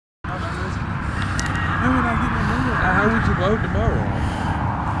how would you load the mower on?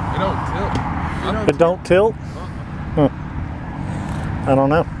 It don't tilt. It don't tilt? Huh. I don't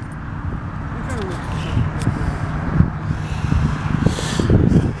know.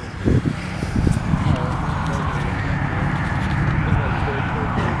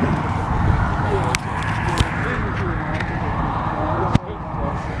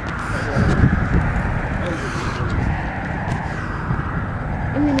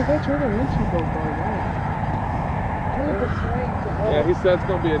 Yeah, he said it's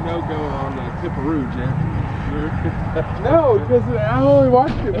going to be a no-go on the tip of Rouge, yeah? No, because I only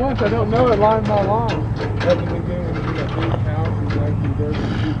watched it once. I don't know it line by line. Nothing to do when you got big house and like you go to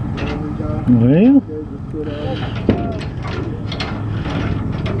the guy.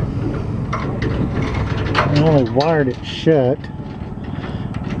 Well, I only wired it shut.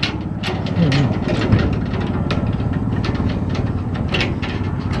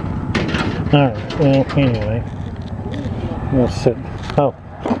 Alright, well, anyway. Let's sit. Oh,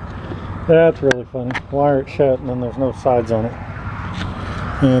 that's really funny. Wire it shut and then there's no sides on it.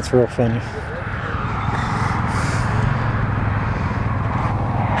 Yeah, that's real funny.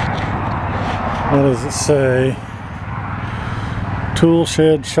 What does it say? Tool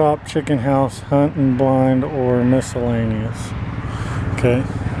shed, shop, chicken house, hunting blind, or miscellaneous. Okay.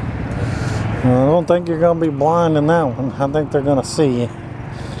 Well, I don't think you're going to be blind in that one. I think they're going to see you.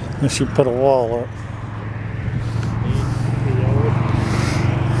 Unless you put a wall up.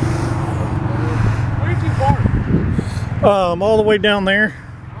 All the way down there.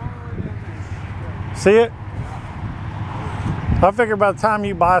 See it? I figure by the time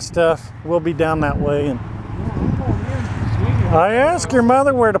you buy stuff, we'll be down that way. And I asked your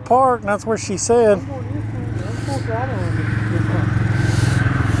mother where to park, and that's where she said.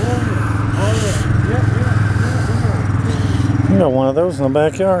 You got one of those in the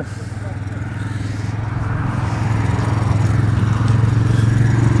backyard.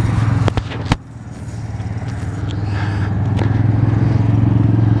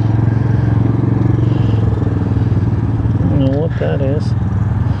 That is.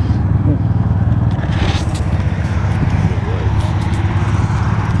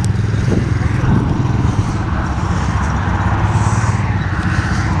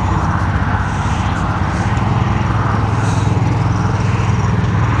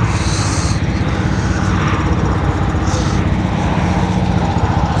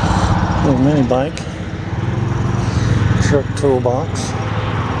 Little mini bike, truck toolbox.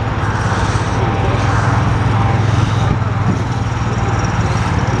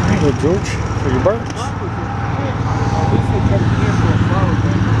 Good, George, for your birds.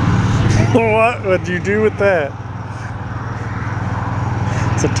 What would you do with that?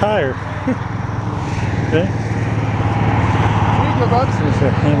 It's a tire. Okay. There's a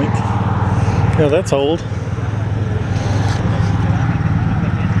hammock. Yeah, that's old.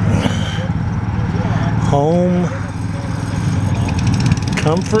 Home.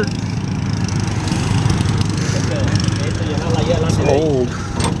 Comfort. It's old.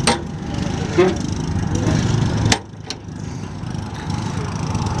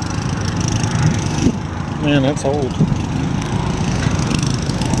 Man, that's old.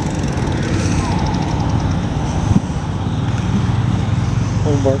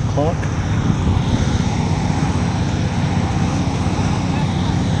 Old bark clock.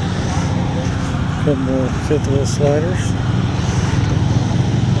 Couple of fifth wheel sliders.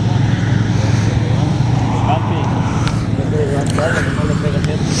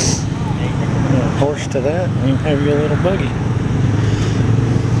 A horse to that, and you can have your little buggy.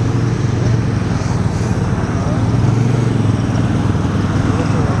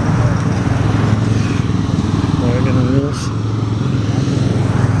 Wagon wheels.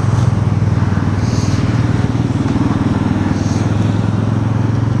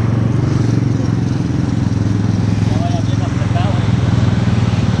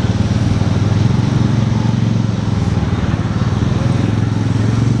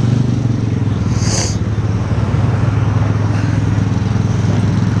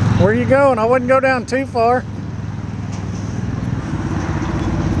 Where you going? I wouldn't go down too far.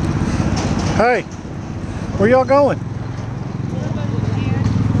 Hey, where y'all going?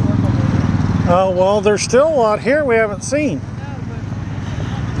 Oh, well, there's still a lot here we haven't seen.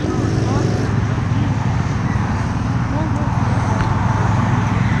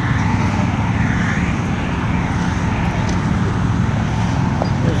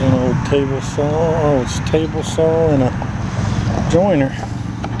 There's an old table saw. Oh, it's a table saw and a joiner.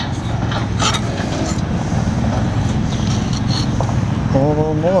 All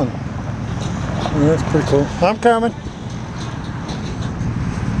on one. Yeah, that's pretty cool. I'm coming.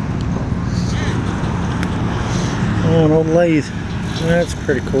 Old lathe. That's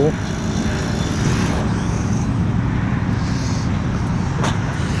pretty cool.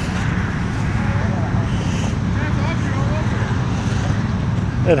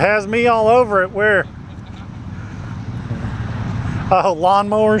 It has me all over it. Where? Oh,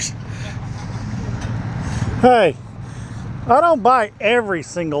 lawnmowers. Hey, I don't buy every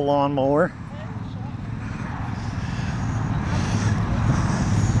single lawnmower.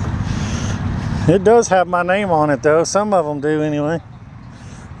 It does have my name on it though. Some of them do anyway.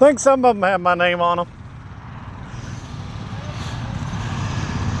 I think some of them have my name on them.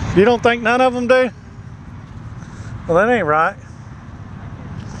 You don't think none of them do? Well, that ain't right.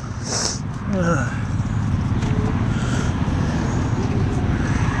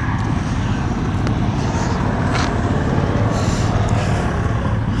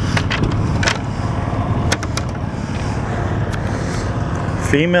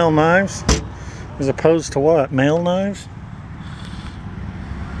 Female knives as opposed to what? Male knives?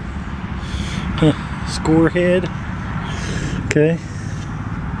 Score head. Okay.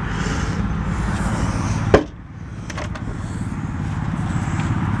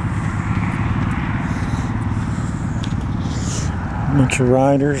 Bunch of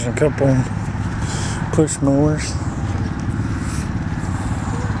riders, a couple push mowers.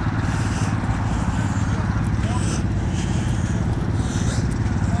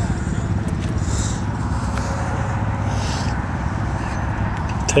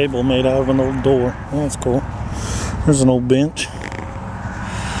 Table made out of an old door. Oh, that's cool. There's an old bench.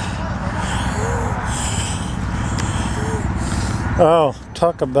 Oh,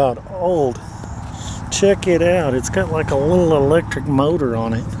 talk about old. Check it out. It's got like a little electric motor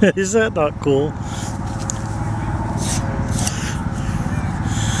on it. Is that not cool?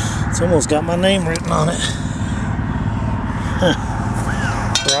 It's almost got my name written on it. Huh.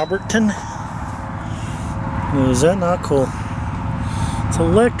 Robertson. Is that not cool? It's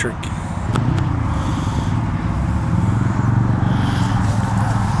electric.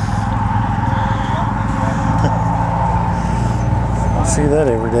 I see that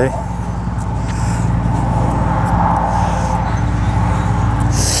every day.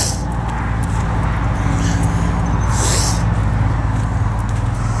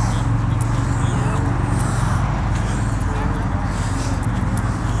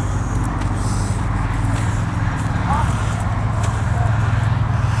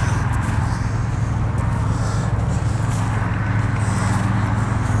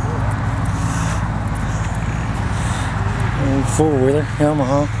 Four-wheeler,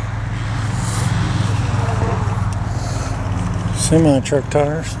 Yamaha. Semi-truck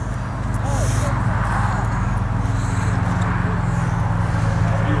tires.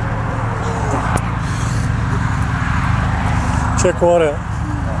 Check what out.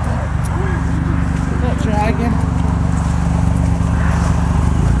 That dragon.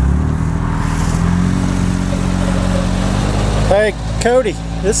 Hey, Cody,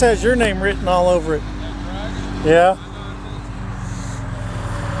 this has your name written all over it. Yeah.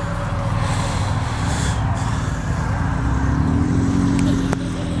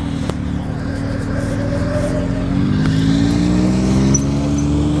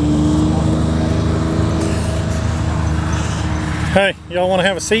 Hey, y'all want to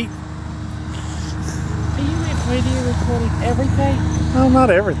have a seat? Are you video recording everything? No, not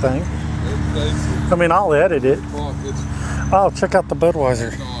everything. I mean, I'll edit it. Oh, check out the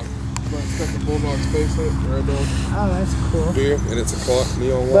Budweiser. It's got the Bulldog's face in it, Red Dog. Oh, that's cool. Beer, and it's a clock,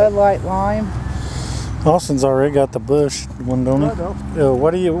 neon white. Bud Light Lime. Austin's already got the Busch one, don't he?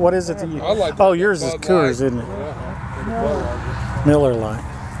 What is it that you? I like Oh, yours is Coors, isn't it? Miller Lite.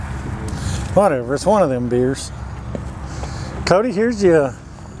 Whatever, it's one of them beers. Cody, here's you.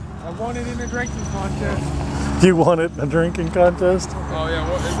 I won it in a drinking contest. You won it in a drinking contest? Oh yeah,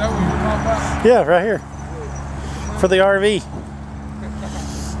 what, is that what you were talking about? Yeah, right here. For the RV.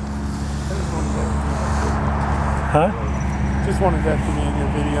 Huh? Just wanted that to be in your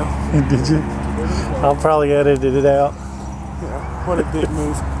video. Did you? I'll probably edit it out. Yeah, what a big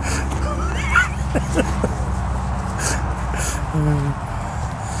move.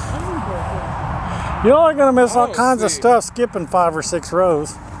 You're only gonna miss all Oh, kinds of see. stuff skipping 5 or 6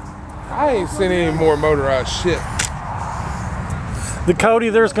 rows. I ain't seen any more motorized shit. The Cody,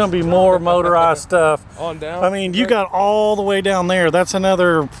 there's gonna be more motorized stuff. On down? I mean, you got all the way down there. That's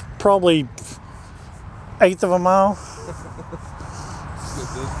another probably 1/8 of a mile.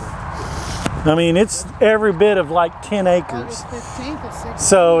 I mean, it's every bit of like 10 acres. August 15th at 6.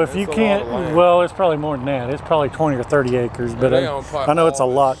 So if you That's a can't, lot of land. well, it's probably more than that. It's probably 20 or 30 acres, but they own I know it's a all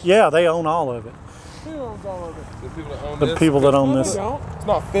of it. lot. Yeah, they own all of it. Who owns all of it? The people that own The this. people that own No, this. they don't. It's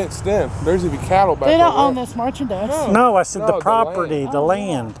not fenced in. There's even cattle back They don't over own there. this merchandise. No. No, I said No, the the property, land. the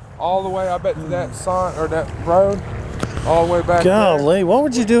land. All the way, I bet, to that sign or that road. All the way back there. Golly, what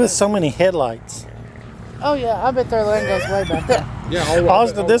would you do with so many headlights? Oh yeah, I bet their land goes way back there. Yeah, all the way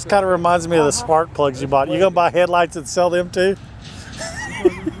Austin, this kind of reminds me of the spark plugs you bought. You gonna buy headlights and sell them too?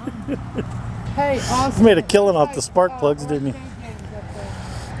 Hey, Austin. You made a killing off the spark plugs, didn't you?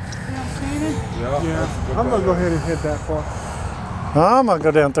 Yeah, I'm gonna go ahead and head that far. I'm gonna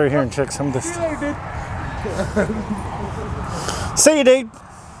go down through here and check some of this See you stuff. later, dude. See you, dude.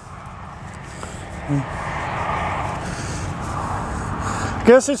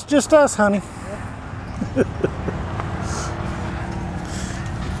 Guess it's just us, honey.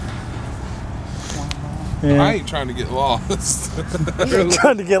 I Yeah. ain't trying to get lost.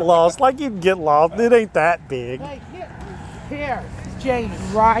 Trying to get lost. Like you'd get lost. It ain't that big. Hey, here, Jamie,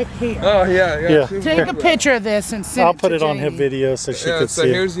 right here. Oh yeah, yeah. Yeah. she- Take a picture of this and send I'll it put to it on her Jamie. video so she Yeah, could so see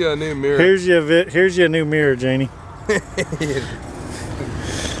it. here's your new mirror. Here's your new mirror, Janie.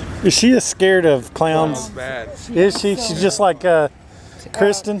 Is she as scared of clowns? Bad. Is she? She's just like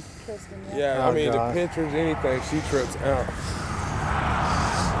Kristen. Yeah, Oh, I mean, God. the pictures, anything, she trips out.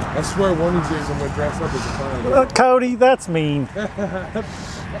 I swear one of these days I'm gonna dress up as a clown. Cody, that's mean.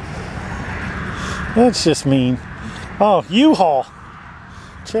 That's just mean. Oh, U-Haul.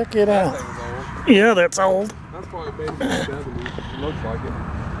 Check it That out. thing's old. Yeah, that's old. That's probably made in the 70s. It looks like it.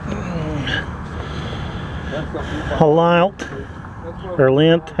 That's something you Halant That's what or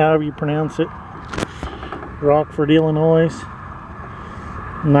Lint, however you pronounce it. Rockford, Illinois.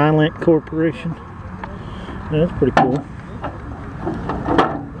 Nylint Corporation. Yeah, that's pretty cool.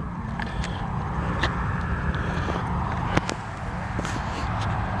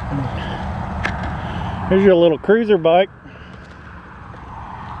 Here's your little cruiser bike.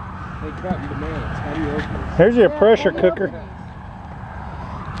 Hey, Captain Bananas, how do you open this? Here's your pressure cooker.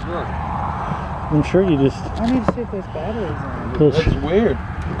 Look, I'm sure you just. I need to see if there's batteries on. that's weird.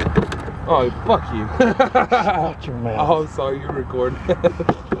 Oh, fuck you. Shut your mouth. Oh, I'm sorry, you're recording.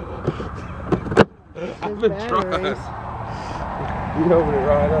 I've been trying. Batteries. You opened it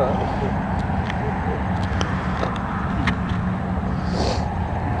right up.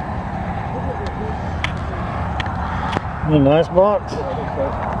 A nice box.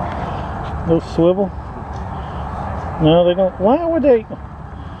 No swivel. No, they don't. Why would they?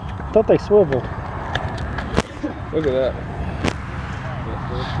 I thought they swiveled. Look at that.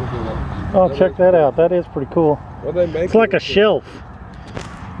 Oh, check that out. That is pretty cool. What they make? It's like a shelf.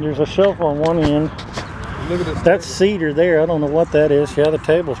 There's a shelf on one end. Look at this. That's cedar there. I don't know what that is. Yeah, the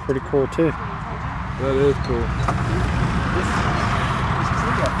table's pretty cool too. That is cool.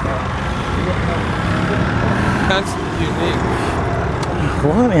 That's unique.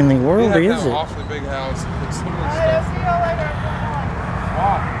 What in the world They have is that it? awfully big house. It's some of the Hey, I'll stuff. see y'all later.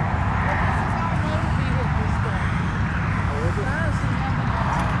 Wow.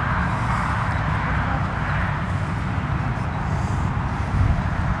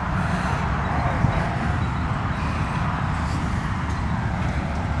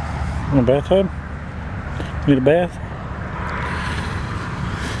 In a bathtub? Need a bath?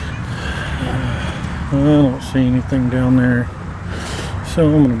 I don't see anything down there. So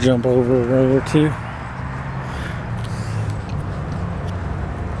I'm going to jump over a row or two.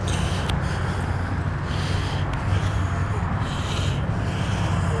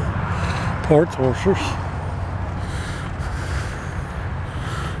 Parts washers.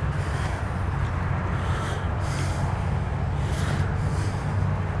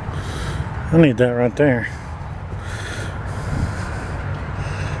 I need that right there.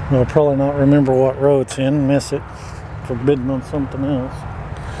 I'll probably not remember what row it's in, miss it for bidding on something else.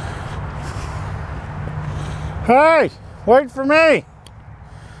 Hey, wait for me.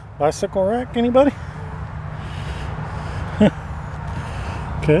 Bicycle rack, anybody?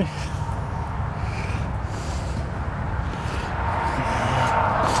 Okay.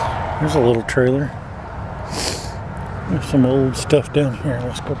 There's a little trailer. There's some old stuff down here.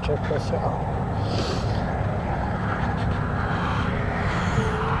 Let's go check this out.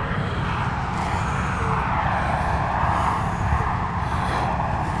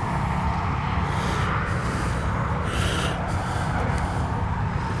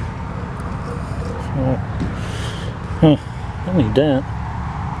 I need that.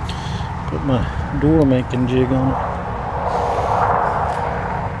 Put my door making jig on it.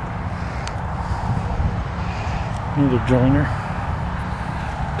 Need a joiner.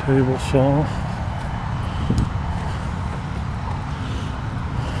 Table saw.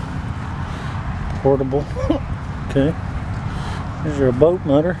 Portable. Okay. Here's your boat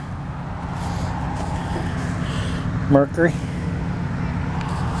motor. Mercury.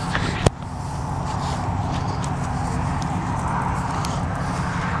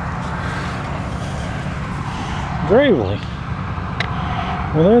 Gravely.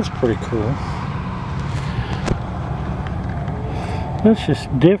 Well, that's pretty cool. That's just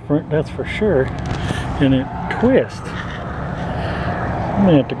different, that's for sure. And it twists. I'm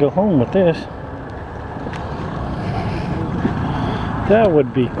gonna have to go home with this. That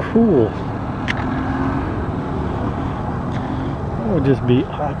would be cool. That would just be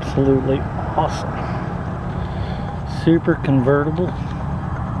absolutely awesome. Super convertible.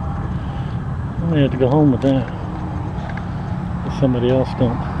 I'm gonna have to go home with that. If somebody else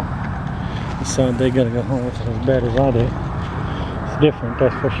don't decide they gotta go home with it as bad as I do. It's different,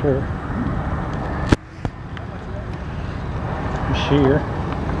 that's for sure. Sheer.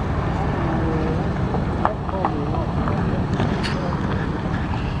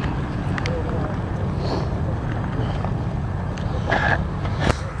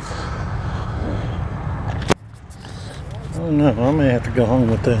 Oh no, I may have to go home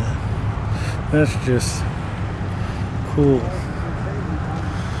with that. That's just cool.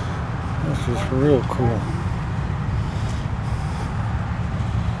 That's just real cool.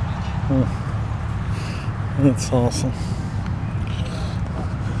 Huh. That's awesome.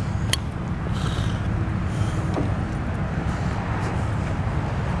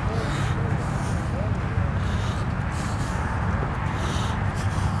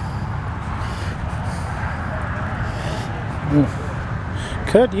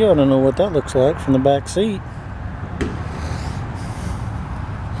 Cut, you ought to know what that looks like from the back seat.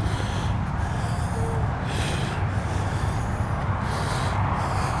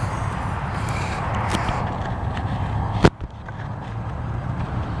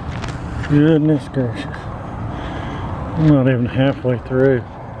 Goodness gracious. I'm not even halfway through.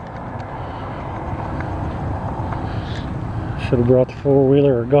 Should have brought the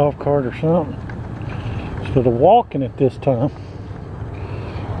four-wheeler or golf cart or something. Instead of walking it this time.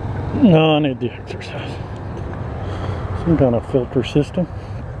 No, I need the exercise. Some kind of filter system.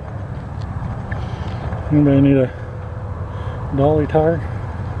 Anybody need a dolly tire?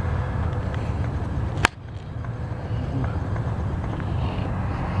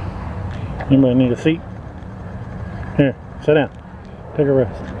 Anybody need a seat? Here, sit down. Take a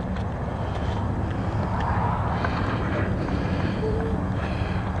rest.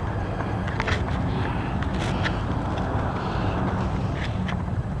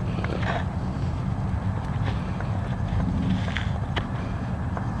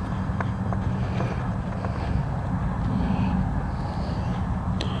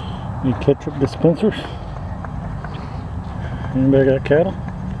 Need ketchup dispensers? Anybody got cattle?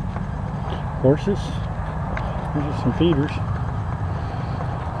 Horses? These are some feeders. I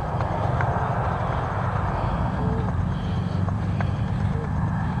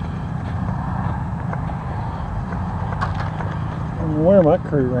don't know where my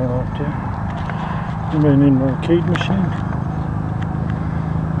crew ran off to. Anybody need an arcade machine?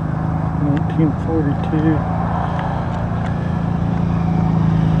 1942.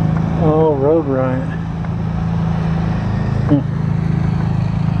 Oh, Road Riot.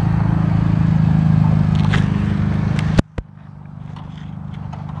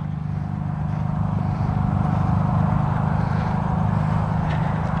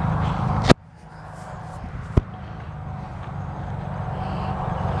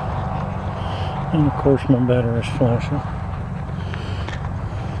 And of course my battery is flashing.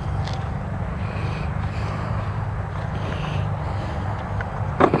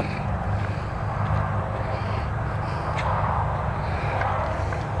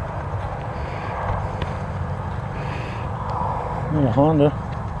 Little Honda.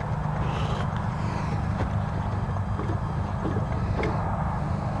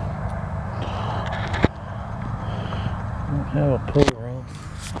 Don't have a puller on.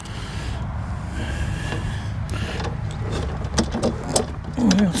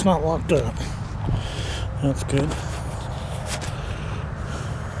 It's not locked up. That's good.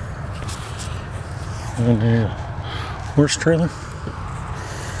 And the horse trailer.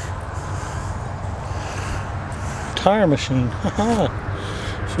 Tire machine. Haha.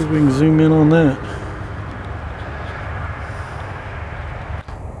 See if we can zoom in on that.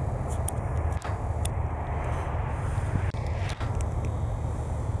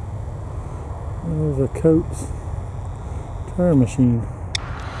 There's a Coates tire machine.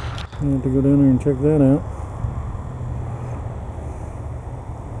 I have to go down there and check that out.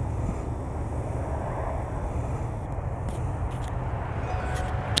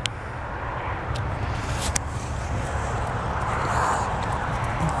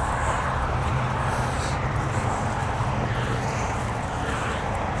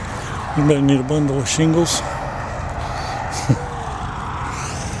 Anybody need a bundle of shingles?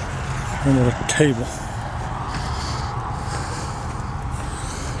 How about a table?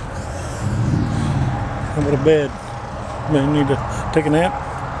 How about a bed? Man, need to take a nap?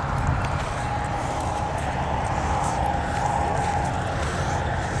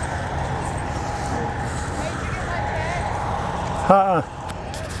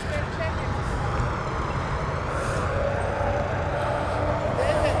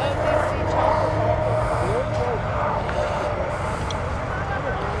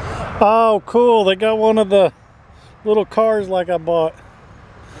 Oh, cool. They got one of the little cars like I bought.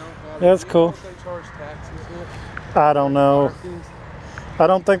 That's cool. They charge taxes here. I don't know. I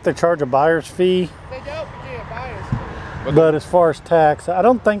don't think they charge a buyer's fee. They don't do a buyer's fee. But as far as tax, I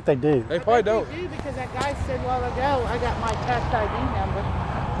don't think they do. They probably don't. They do because that guy said a while ago, I got my tax ID number.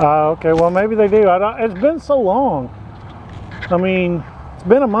 Okay, well maybe they do. It's been so long. I mean, it's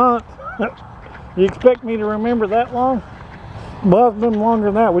been a month. You expect me to remember that long? Well, it's been longer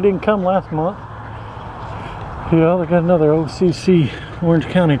than that. We didn't come last month. Yeah, they got another OCC Orange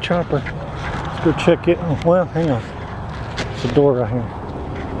County chopper. Let's go check it. Oh, well, hang on. It's a door right here.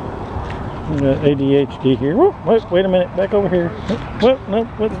 We got ADHD here. Whoa, wait a minute. Back over here. Well, no,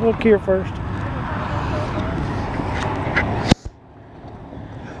 let's look here first.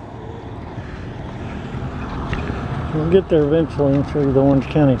 We'll get there eventually and show you the Orange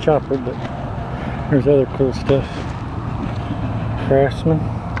County chopper, but there's other cool stuff. Craftsman.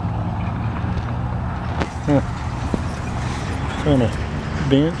 On a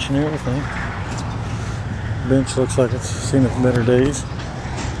bench and everything. Bench looks like it's seen its better days.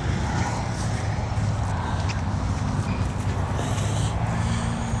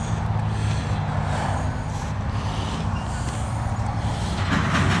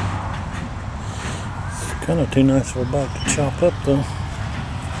 It's kind of too nice of a bike to chop up though.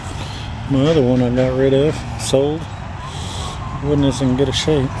 My other one I got rid of, sold. Wasn't as in good a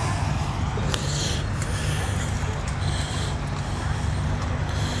shape.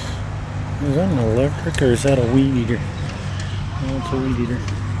 Is that an electric or is that a weed eater? No, it's a weed eater.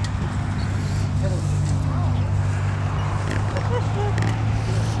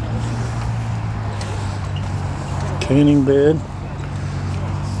 Tanning bed.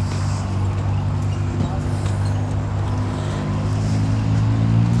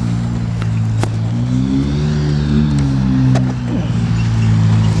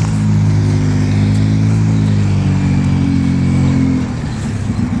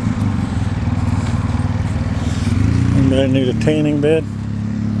 I need a tanning bed.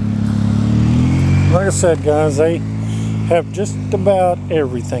 Like I said, guys, they have just about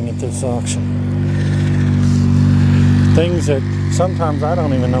everything at this auction. Things that sometimes I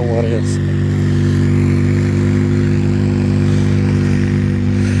don't even know what is.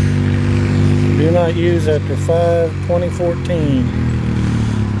 Do not use after 5/2014.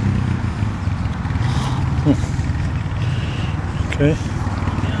 Okay.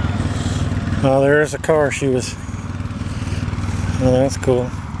 Oh, there's a car she was. Oh, that's cool.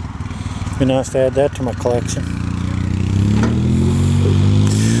 Be nice to add that to my collection.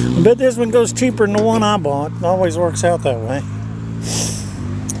 I bet this one goes cheaper than the one I bought. It always works out that way.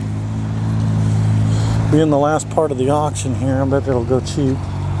 Being the last part of the auction here, I bet it'll go cheap.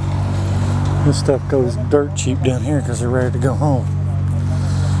 This stuff goes dirt cheap down here because they're ready to go home.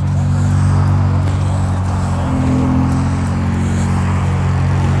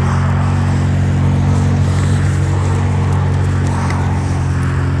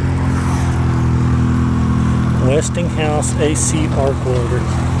 Westinghouse AC arc welder.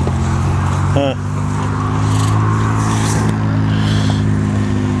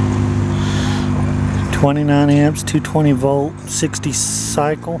 29 amps, 220 volt, 60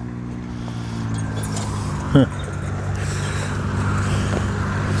 cycle.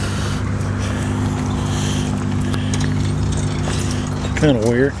 Kind of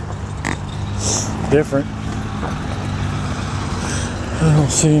weird. Different. I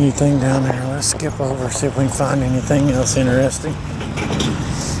don't see anything down there. Let's skip over, see if we can find anything else interesting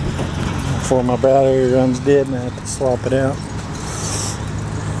before my battery runs dead and I have to swap it out.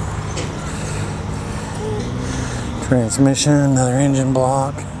 Transmission, another engine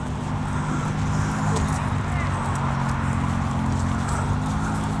block.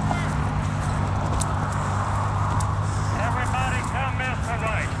 Everybody come this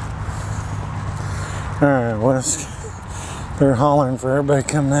way. Alright, what's they're hollering for everybody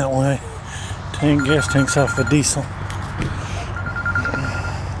come that way. Gas tank's off of diesel.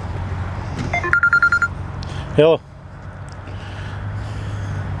 Hello.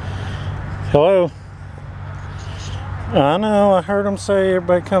 Hello. I know, I heard them say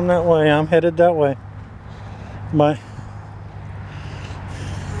everybody come that way. I'm headed that way. Bye.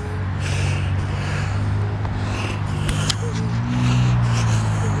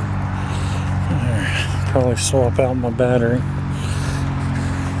 probably swap out my battery.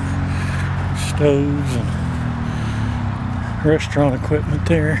 Stoves and restaurant equipment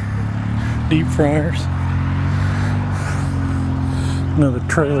there. Deep fryers. Another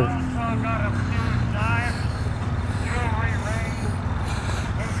trailer.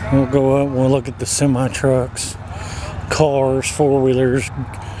 We'll go up and we'll look at the semi-trucks, cars, four-wheelers,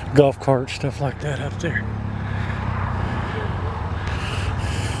 golf carts, stuff like that up there.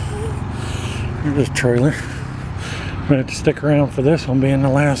 Here's this trailer. I'm gonna have to stick around for this one being the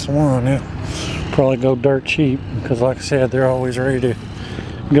last one. It'll probably go dirt cheap because, like I said, they're always ready to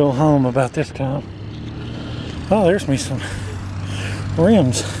go home about this time. Oh, there's me some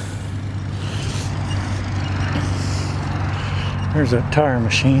rims. There's that tire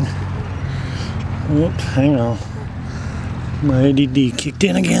machine. Whoops, hang on. My ADD kicked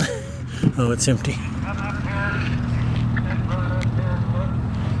in again. Oh, it's empty.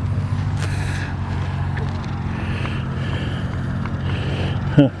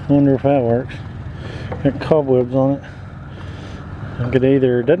 Huh, wonder if that works. Got cobwebs on it. I could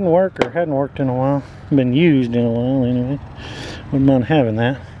either, it doesn't work or hadn't worked in a while. Been used in a while anyway. Wouldn't mind having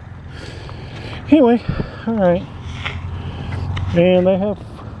that. Anyway, alright. And they have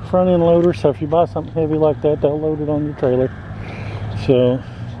front end loaders, so if you buy something heavy like that, they'll load it on your trailer. So,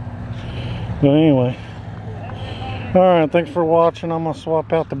 but anyway. Alright, thanks for watching. I'm going to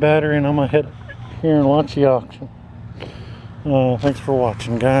swap out the battery and I'm going to head here and watch the auction. Thanks for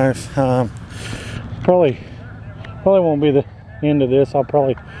watching, guys. Probably won't be the end of this. I'll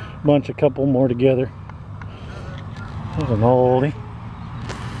probably bunch a couple more together. There's an oldie.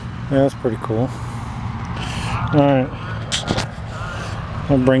 Yeah, that's pretty cool. Alright.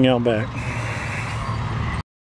 I'll bring y'all back.